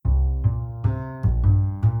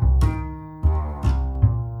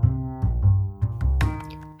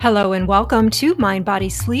Hello and welcome to Mind, Body,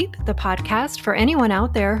 Sleep, the podcast for anyone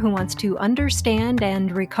out there who wants to understand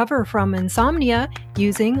and recover from insomnia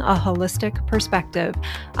using a holistic perspective.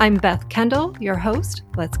 I'm Beth Kendall, your host.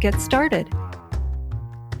 Let's get started.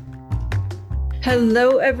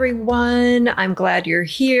 Hello, everyone. I'm glad you're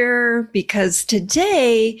here because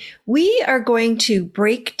today we are going to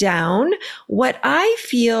break down what I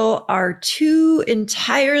feel are two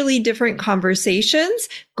entirely different conversations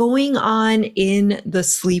going on in the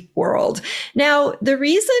sleep world. Now, the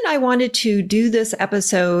reason I wanted to do this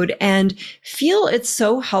episode and feel it's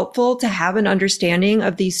so helpful to have an understanding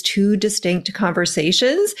of these two distinct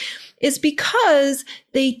conversations is because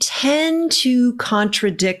they tend to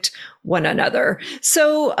contradict one another.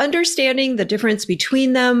 So understanding the difference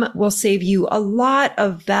between them will save you a lot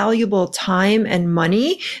of valuable time and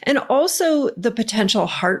money, and also the potential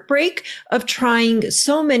heartbreak of trying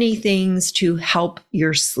so many things to help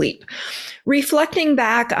your sleep. Reflecting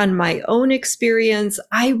back on my own experience,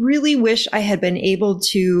 I really wish I had been able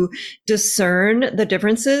to discern the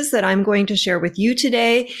differences that I'm going to share with you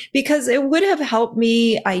today, because it would have helped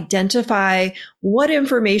me identify what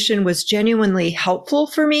information was genuinely helpful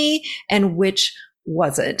for me and which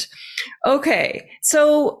wasn't. Okay,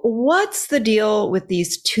 so what's the deal with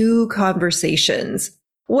these two conversations?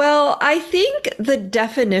 Well, I think the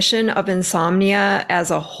definition of insomnia as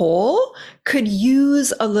a whole could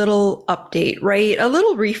use a little update, right? A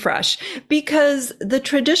little refresh, because the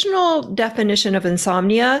traditional definition of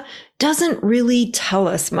insomnia doesn't really tell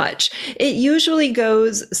us much. It usually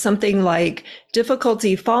goes something like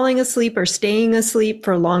difficulty falling asleep or staying asleep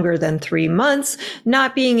for longer than 3 months,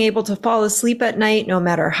 not being able to fall asleep at night no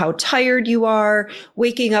matter how tired you are,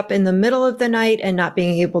 waking up in the middle of the night and not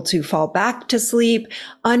being able to fall back to sleep,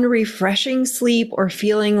 unrefreshing sleep, or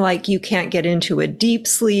feeling like you can't get into a deep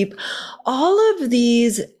sleep. All of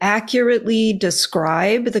these accurately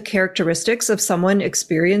describe the characteristics of someone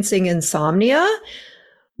experiencing insomnia.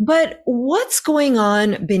 But what's going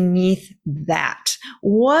on beneath that?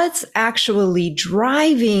 What's actually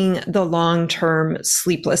driving the long-term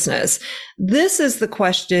sleeplessness? This is the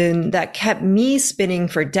question that kept me spinning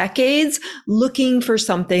for decades, looking for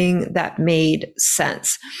something that made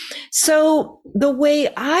sense. So the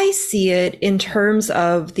way I see it in terms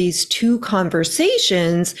of these two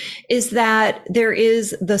conversations is that there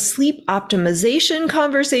is the sleep optimization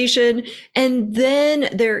conversation, and then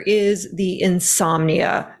there is the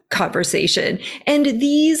insomnia conversation. And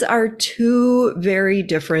these are two very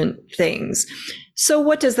different things. So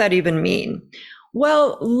what does that even mean?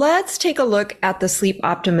 Well, let's take a look at the sleep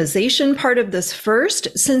optimization part of this first,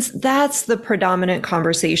 since that's the predominant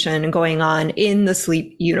conversation going on in the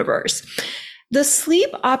sleep universe. The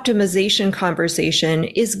sleep optimization conversation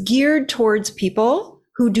is geared towards people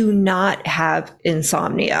who do not have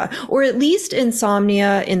insomnia, or at least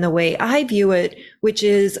insomnia in the way I view it, which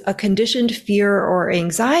is a conditioned fear or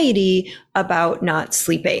anxiety about not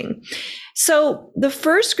sleeping. So the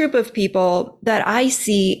first group of people that I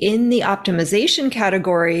see in the optimization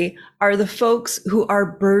category are the folks who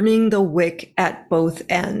are burning the wick at both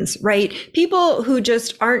ends, right? People who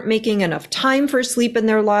just aren't making enough time for sleep in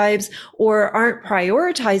their lives or aren't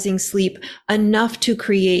prioritizing sleep enough to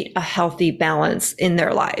create a healthy balance in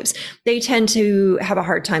their lives. They tend to have a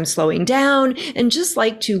hard time slowing down and just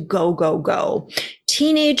like to go, go, go.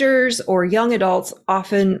 Teenagers or young adults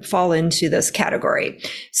often fall into this category.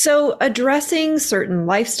 So addressing certain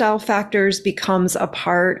lifestyle factors becomes a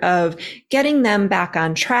part of getting them back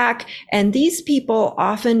on track. And these people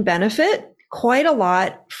often benefit quite a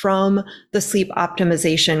lot from the sleep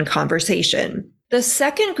optimization conversation. The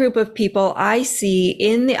second group of people I see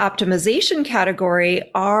in the optimization category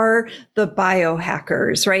are the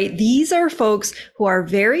biohackers, right? These are folks who are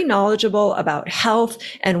very knowledgeable about health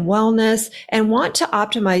and wellness and want to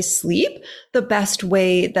optimize sleep the best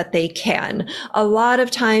way that they can. A lot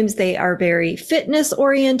of times they are very fitness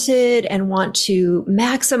oriented and want to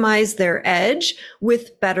maximize their edge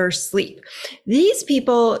with better sleep. These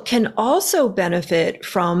people can also benefit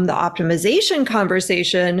from the optimization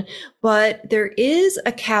conversation, but there is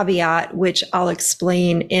a caveat, which I'll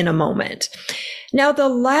explain in a moment. Now, the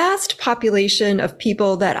last population of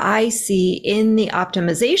people that I see in the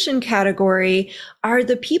optimization category are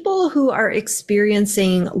the people who are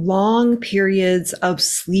experiencing long periods of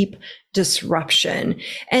sleep disruption.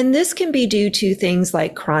 And this can be due to things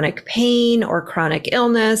like chronic pain or chronic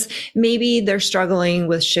illness. Maybe they're struggling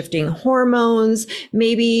with shifting hormones.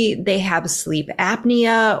 Maybe they have sleep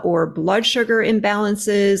apnea or blood sugar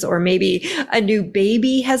imbalances, or maybe a new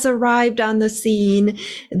baby has arrived on the scene.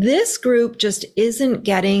 This group just isn't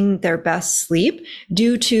getting their best sleep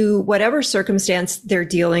due to whatever circumstance they're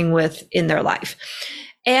dealing with in their life.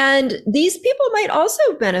 And these people might also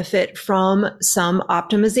benefit from some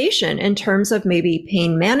optimization in terms of maybe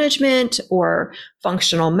pain management or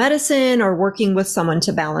functional medicine or working with someone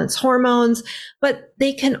to balance hormones, but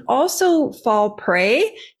they can also fall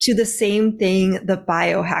prey to the same thing the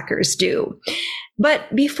biohackers do.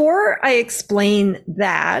 But before I explain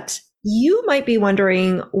that, you might be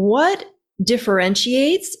wondering what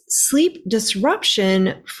differentiates sleep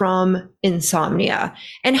disruption from insomnia,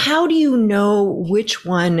 and how do you know which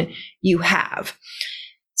one you have?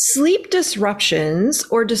 Sleep disruptions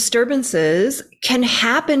or disturbances can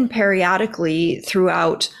happen periodically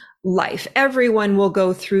throughout life. Everyone will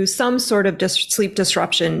go through some sort of sleep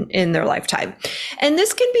disruption in their lifetime. And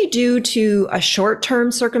this can be due to a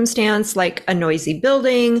short-term circumstance like a noisy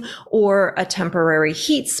building or a temporary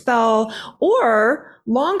heat spell, or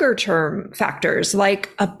longer-term factors like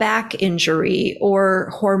a back injury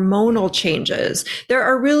or hormonal changes. There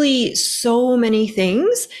are really so many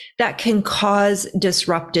things that can cause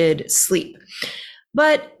disrupted sleep.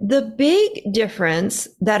 But the big difference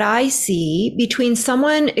that I see between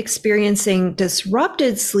someone experiencing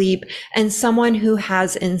disrupted sleep and someone who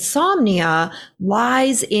has insomnia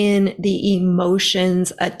lies in the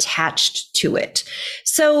emotions attached to it.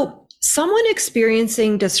 So someone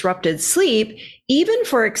experiencing disrupted sleep, even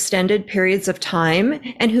for extended periods of time,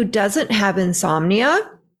 and who doesn't have insomnia,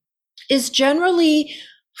 is generally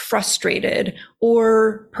frustrated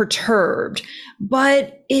or perturbed,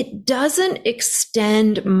 but it doesn't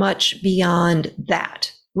extend much beyond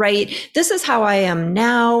that, right? This is how I am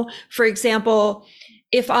now. For example,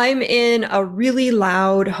 if I'm in a really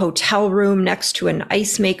loud hotel room next to an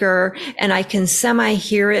ice maker and I can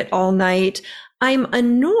semi-hear it all night, I'm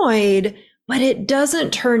annoyed, but it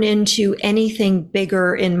doesn't turn into anything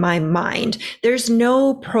bigger in my mind. There's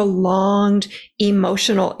no prolonged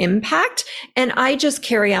emotional impact, and I just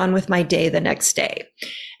carry on with my day the next day.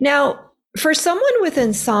 Now, for someone with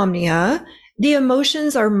insomnia, the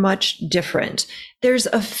emotions are much different. There's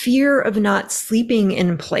a fear of not sleeping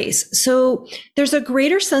in place. So there's a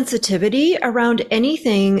greater sensitivity around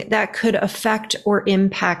anything that could affect or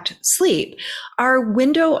impact sleep. Our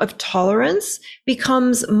window of tolerance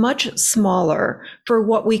becomes much smaller for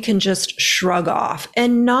what we can just shrug off,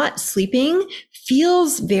 and not sleeping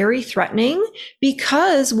feels very threatening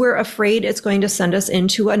because we're afraid it's going to send us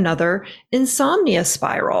into another insomnia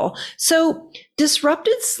spiral. So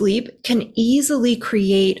disrupted sleep can easily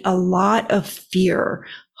create a lot of fear,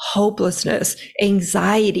 hopelessness,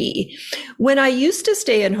 anxiety. When I used to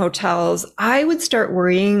stay in hotels, I would start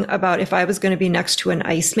worrying about if I was going to be next to an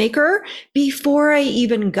ice maker before I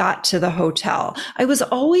even got to the hotel. I was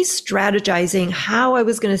always strategizing how I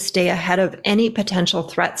was going to stay ahead of any potential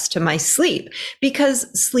threats to my sleep, because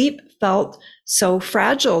sleep felt so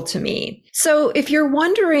fragile to me. So if you're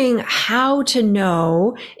wondering how to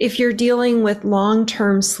know if you're dealing with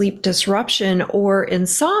long-term sleep disruption or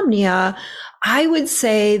insomnia, I would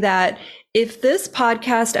say that if this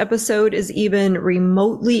podcast episode is even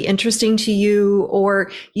remotely interesting to you, or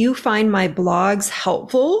you find my blogs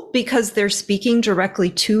helpful because they're speaking directly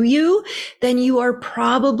to you, then you are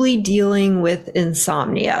probably dealing with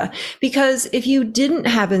insomnia. Because if you didn't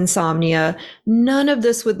have insomnia, none of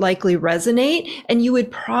this would likely resonate, and you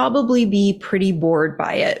would probably be pretty bored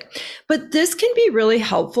by it. But this can be really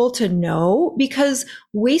helpful to know, because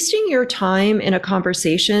wasting your time in a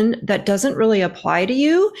conversation that doesn't really apply to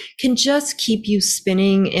you can just keep you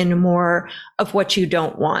spinning in more of what you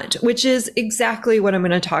don't want, which is exactly what I'm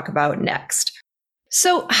going to talk about next.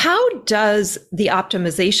 So how does the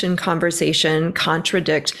optimization conversation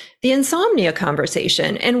contradict the insomnia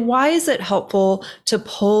conversation? And why is it helpful to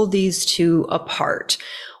pull these two apart?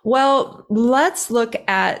 Well, let's look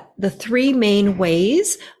at the three main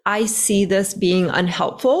ways I see this being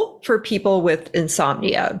unhelpful for people with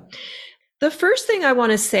insomnia. The first thing I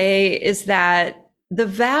want to say is that the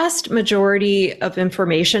vast majority of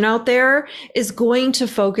information out there is going to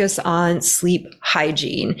focus on sleep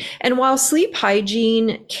hygiene. And while sleep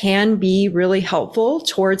hygiene can be really helpful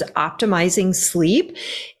towards optimizing sleep,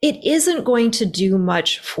 it isn't going to do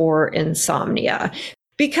much for insomnia.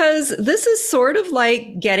 Because this is sort of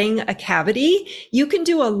like getting a cavity. You can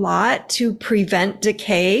do a lot to prevent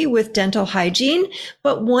decay with dental hygiene,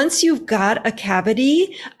 but once you've got a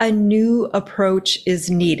cavity, a new approach is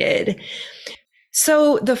needed.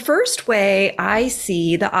 So the first way I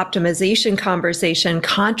see the optimization conversation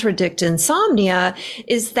contradict insomnia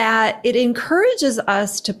is that it encourages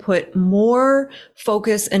us to put more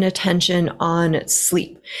focus and attention on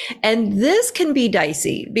sleep. And this can be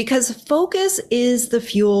dicey because focus is the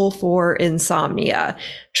fuel for insomnia.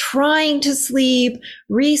 Trying to sleep,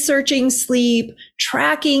 researching sleep,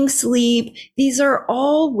 tracking sleep, these are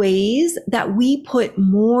all ways that we put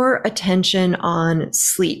more attention on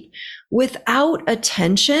sleep. Without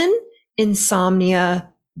attention,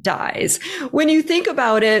 insomnia dies. When you think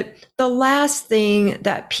about it, the last thing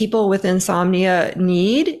that people with insomnia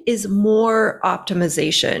need is more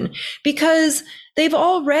optimization because they've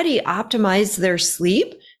already optimized their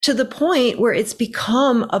sleep to the point where it's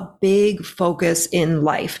become a big focus in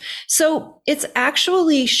life. So it's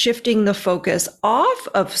actually shifting the focus off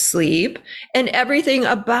of sleep and everything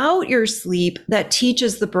about your sleep that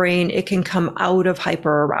teaches the brain it can come out of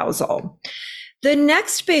hyperarousal. The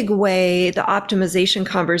next big way the optimization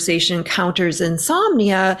conversation counters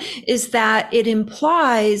insomnia is that it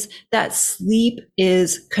implies that sleep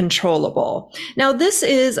is controllable. Now, this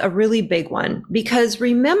is a really big one because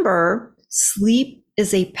remember, sleep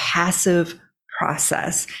is a passive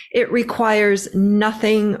process. It requires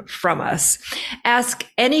nothing from us. Ask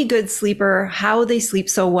any good sleeper how they sleep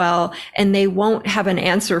so well, and they won't have an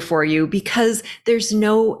answer for you because there's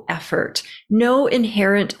no effort, no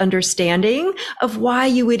inherent understanding of why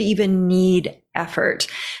you would even need effort.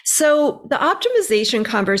 So the optimization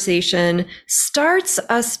conversation starts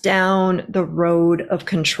us down the road of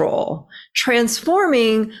control,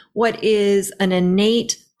 transforming what is an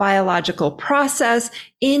innate biological process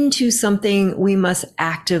into something we must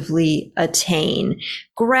actively attain.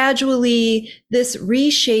 Gradually, this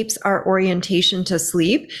reshapes our orientation to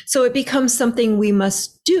sleep, so it becomes something we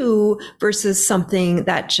must do versus something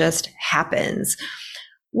that just happens.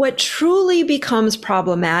 What truly becomes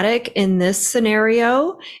problematic in this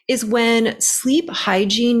scenario is when sleep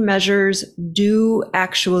hygiene measures do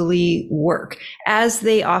actually work, as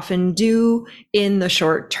they often do in the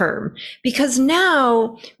short term. Because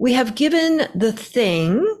now we have given the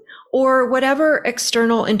thing or whatever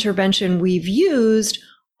external intervention we've used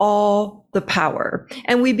all the power.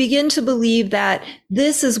 And we begin to believe that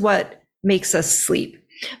this is what makes us sleep.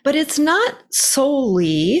 But it's not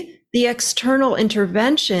solely the external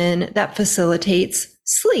intervention that facilitates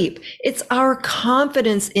sleep. It's our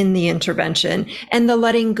confidence in the intervention and the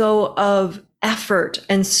letting go of effort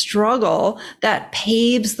and struggle that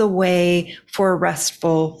paves the way for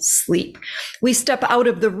restful sleep. We step out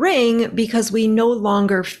of the ring because we no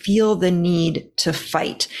longer feel the need to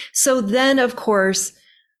fight. So then, of course,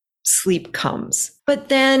 sleep comes. But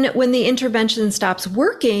then when the intervention stops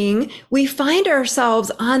working, we find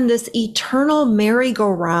ourselves on this eternal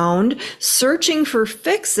merry-go-round searching for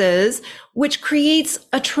fixes, which creates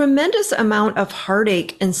a tremendous amount of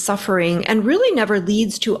heartache and suffering and really never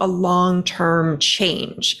leads to a long-term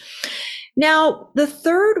change. Now, the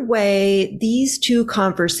third way these two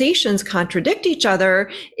conversations contradict each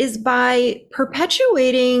other is by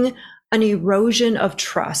perpetuating an erosion of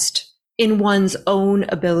trust in one's own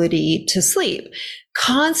ability to sleep.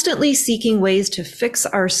 Constantly seeking ways to fix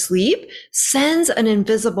our sleep sends an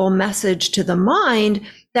invisible message to the mind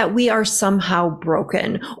that we are somehow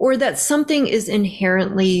broken or that something is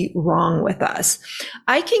inherently wrong with us.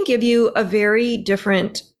 I can give you a very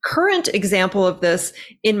different current example of this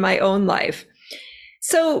in my own life.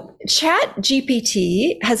 So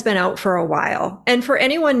ChatGPT has been out for a while. And for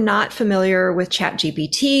anyone not familiar with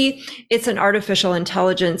ChatGPT, it's an artificial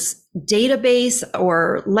intelligence database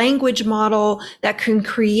or language model that can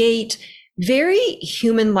create very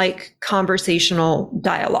human-like conversational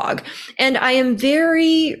dialogue. And I am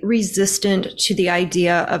very resistant to the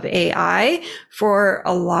idea of AI for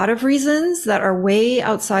a lot of reasons that are way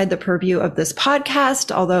outside the purview of this podcast,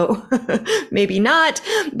 although maybe not.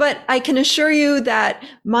 But I can assure you that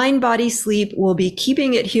Mind Body Sleep will be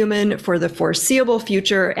keeping it human for the foreseeable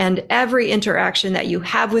future, and every interaction that you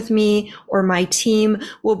have with me or my team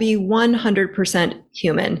will be 100%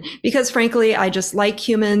 human. Because frankly, I just like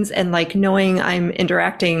humans and like knowing I'm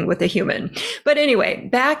interacting with a human. But anyway,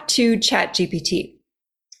 back to ChatGPT.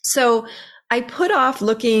 So I put off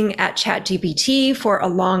looking at ChatGPT for a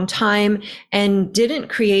long time and didn't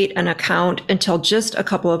create an account until just a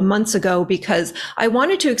couple of months ago because I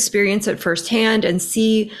wanted to experience it firsthand and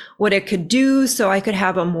see what it could do so I could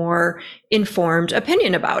have a more informed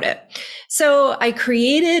opinion about it. So I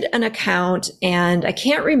created an account and I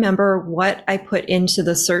can't remember what I put into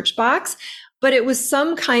the search box, but it was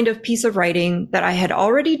some kind of piece of writing that I had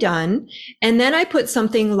already done. And then I put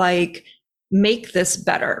something like, make this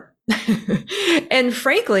better. And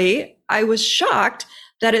frankly, I was shocked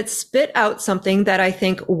that it spit out something that I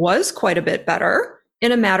think was quite a bit better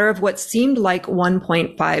in a matter of what seemed like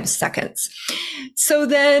 1.5 seconds. So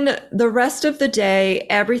then the rest of the day,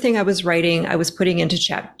 everything I was writing, I was putting into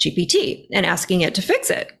ChatGPT and asking it to fix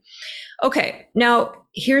it. Okay, now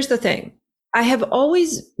here's the thing. I have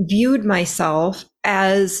always viewed myself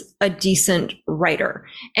as a decent writer,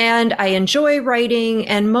 and I enjoy writing,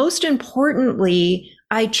 and most importantly,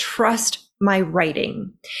 I trust my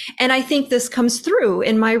writing. And I think this comes through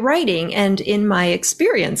in my writing and in my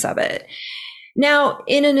experience of it. Now,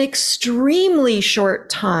 in an extremely short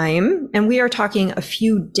time, and we are talking a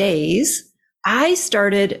few days, I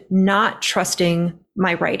started not trusting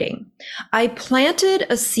my writing. I planted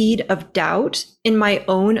a seed of doubt in my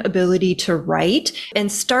own ability to write and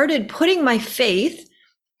started putting my faith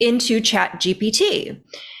into ChatGPT.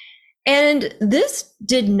 And this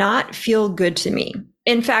did not feel good to me.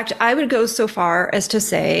 In fact, I would go so far as to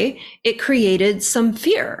say it created some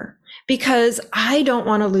fear because I don't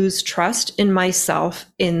want to lose trust in myself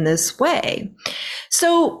in this way.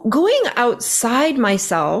 So going outside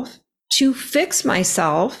myself to fix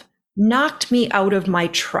myself knocked me out of my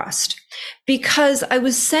trust because I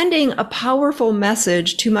was sending a powerful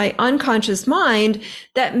message to my unconscious mind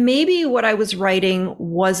that maybe what I was writing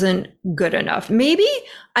wasn't good enough. Maybe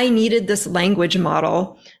I needed this language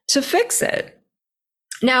model to fix it.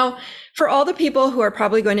 Now, for all the people who are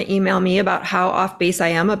probably going to email me about how off base I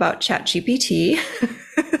am about ChatGPT,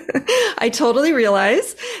 I totally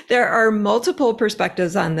realize there are multiple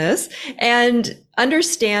perspectives on this and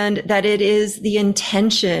understand that it is the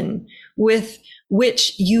intention with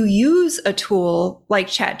which you use a tool like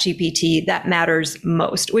ChatGPT that matters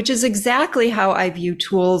most, which is exactly how I view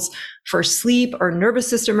tools for sleep or nervous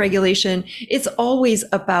system regulation. It's always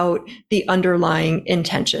about the underlying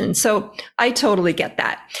intention. So I totally get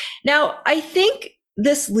that. Now, I think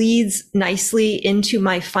this leads nicely into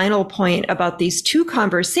my final point about these two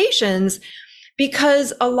conversations,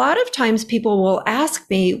 because a lot of times people will ask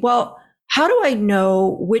me, well, how do I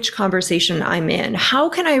know which conversation I'm in? How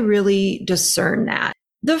can I really discern that?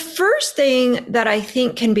 The first thing that I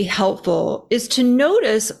think can be helpful is to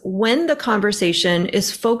notice when the conversation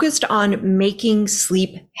is focused on making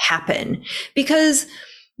sleep happen, because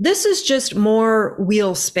this is just more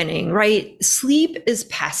wheel spinning, right? Sleep is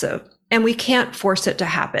passive and we can't force it to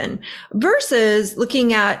happen, versus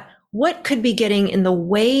looking at what could be getting in the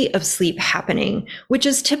way of sleep happening, which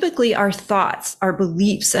is typically our thoughts, our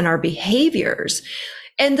beliefs, and our behaviors.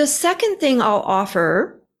 And the second thing I'll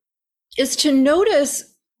offer is to notice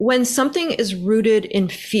when something is rooted in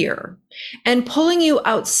fear and pulling you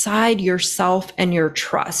outside yourself and your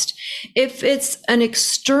trust. If it's an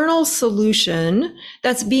external solution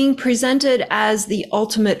that's being presented as the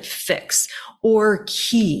ultimate fix or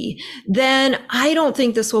key, then I don't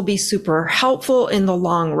think this will be super helpful in the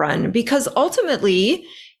long run, because ultimately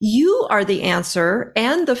you are the answer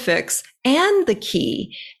and the fix and the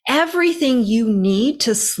key. Everything you need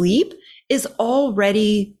to sleep is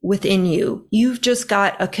already within you. You've just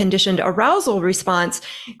got a conditioned arousal response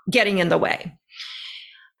getting in the way.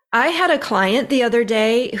 I had a client the other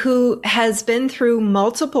day who has been through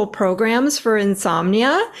multiple programs for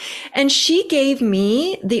insomnia, and she gave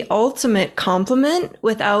me the ultimate compliment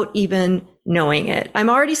without even knowing it. I'm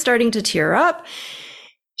already starting to tear up.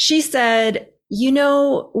 She said, you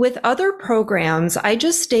know, with other programs, I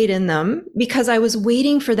just stayed in them because I was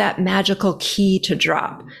waiting for that magical key to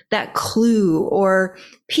drop, that clue or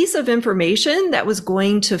piece of information that was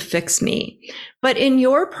going to fix me. But in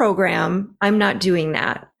your program, I'm not doing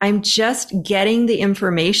that. I'm just getting the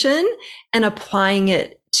information and applying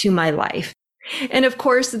it to my life. And of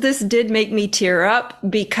course, this did make me tear up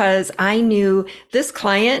because I knew this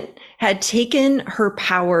client had taken her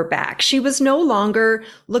power back. She was no longer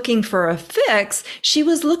looking for a fix. She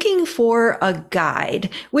was looking for a guide,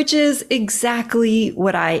 which is exactly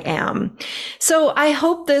what I am. So I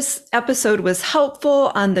hope this episode was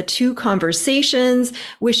helpful on the two conversations.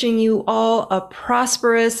 Wishing you all a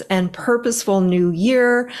prosperous and purposeful new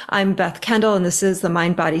year. I'm Beth Kendall, and this is the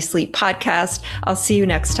Mind, Body, Sleep podcast. I'll see you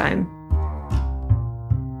next time.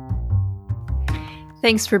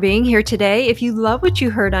 Thanks for being here today. If you love what you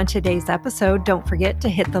heard on today's episode, don't forget to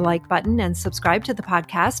hit the like button and subscribe to the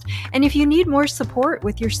podcast. And if you need more support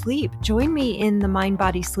with your sleep, join me in the Mind,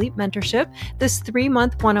 Body, Sleep Mentorship. This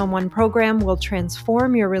 3-month one-on-one program will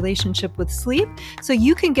transform your relationship with sleep so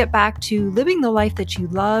you can get back to living the life that you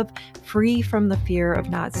love, free from the fear of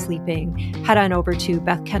not sleeping. Head on over to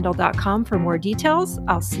bethkendall.com for more details.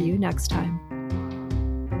 I'll see you next time.